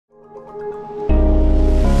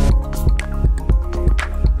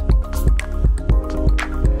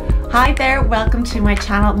Hi there, welcome to my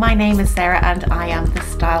channel. My name is Sarah and I am the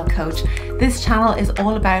Style Coach. This channel is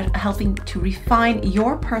all about helping to refine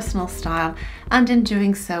your personal style and in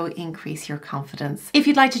doing so increase your confidence. If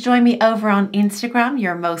you'd like to join me over on Instagram,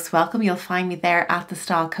 you're most welcome. You'll find me there at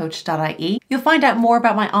thestylecoach.ie. You'll find out more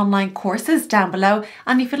about my online courses down below,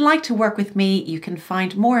 and if you'd like to work with me, you can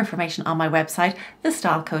find more information on my website,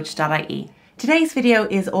 thestylecoach.ie. Today's video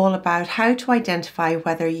is all about how to identify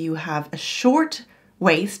whether you have a short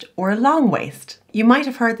waist or a long waist. You might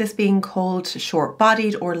have heard this being called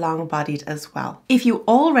short-bodied or long-bodied as well. If you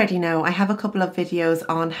already know, I have a couple of videos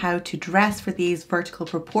on how to dress for these vertical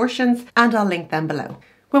proportions, and I'll link them below.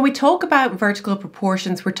 When we talk about vertical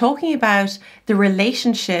proportions, we're talking about the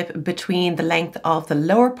relationship between the length of the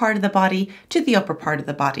lower part of the body to the upper part of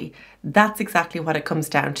the body. That's exactly what it comes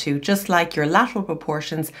down to. Just like your lateral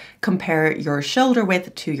proportions, compare your shoulder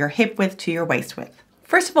width to your hip width to your waist width.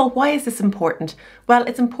 First of all, why is this important? Well,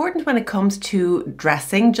 it's important when it comes to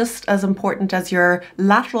dressing, just as important as your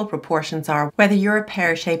lateral proportions are, whether you're a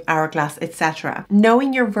pear shape, hourglass, etc.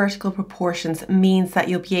 Knowing your vertical proportions means that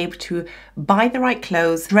you'll be able to buy the right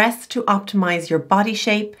clothes, dress to optimize your body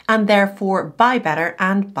shape, and therefore buy better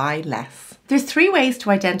and buy less. There's three ways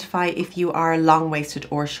to identify if you are long-waisted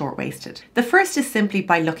or short-waisted. The first is simply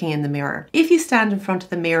by looking in the mirror. If you stand in front of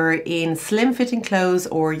the mirror in slim-fitting clothes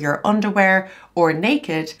or your underwear or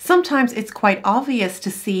naked, sometimes it's quite obvious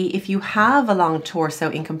to see if you have a long torso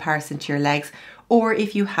in comparison to your legs, or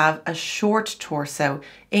if you have a short torso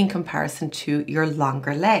in comparison to your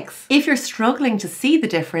longer legs. If you're struggling to see the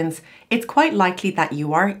difference, it's quite likely that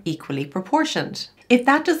you are equally proportioned. If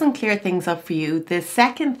that doesn't clear things up for you, the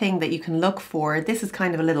second thing that you can look for, this is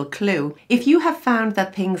kind of a little clue. If you have found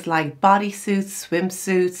that things like bodysuits,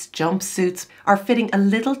 swimsuits, jumpsuits are fitting a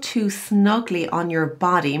little too snugly on your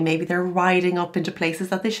body, maybe they're riding up into places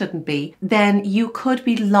that they shouldn't be, then you could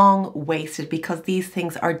be long-waisted because these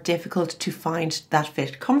things are difficult to find that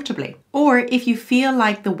fit comfortably. Or if you feel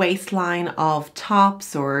like the waistline of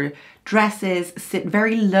tops or dresses sit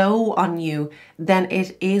very low on you, then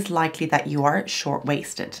it is likely that you are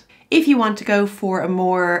short-waisted. If you want to go for a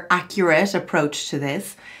more accurate approach to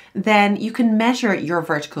this, then you can measure your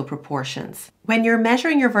vertical proportions. When you're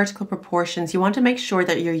measuring your vertical proportions, you want to make sure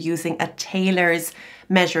that you're using a tailor's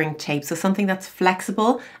measuring tape, so something that's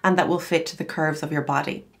flexible and that will fit to the curves of your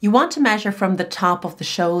body. You want to measure from the top of the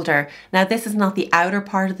shoulder. Now, this is not the outer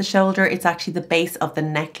part of the shoulder, it's actually the base of the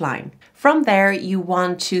neckline. From there, you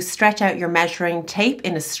want to stretch out your measuring tape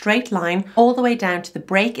in a straight line all the way down to the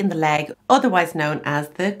break in the leg, otherwise known as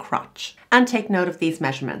the crotch, and take note of these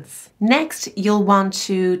measurements. Next, you'll want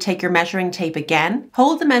to take your measuring tape again,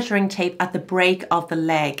 hold the measuring tape at the break of the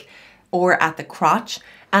leg or at the crotch,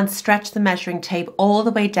 and stretch the measuring tape all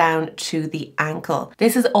the way down to the ankle.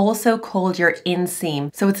 This is also called your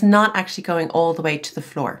inseam, so it's not actually going all the way to the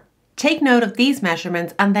floor. Take note of these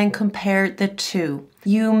measurements and then compare the two.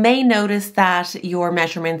 You may notice that your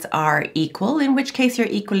measurements are equal, in which case you're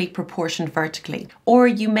equally proportioned vertically. Or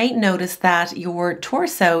you may notice that your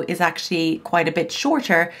torso is actually quite a bit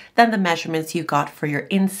shorter than the measurements you got for your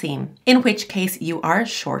inseam, in which case you are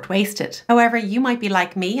short-waisted. However, you might be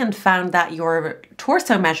like me and found that your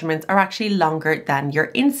torso measurements are actually longer than your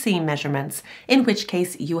inseam measurements, in which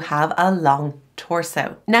case you have a long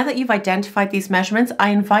torso. Now that you've identified these measurements, I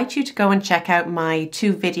invite you to go and check out my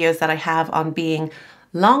two videos that I have on being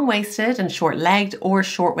long-waisted and short-legged, or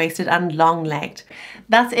short-waisted and long-legged.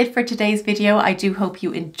 That's it for today's video. I do hope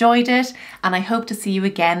you enjoyed it, and I hope to see you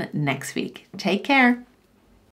again next week. Take care.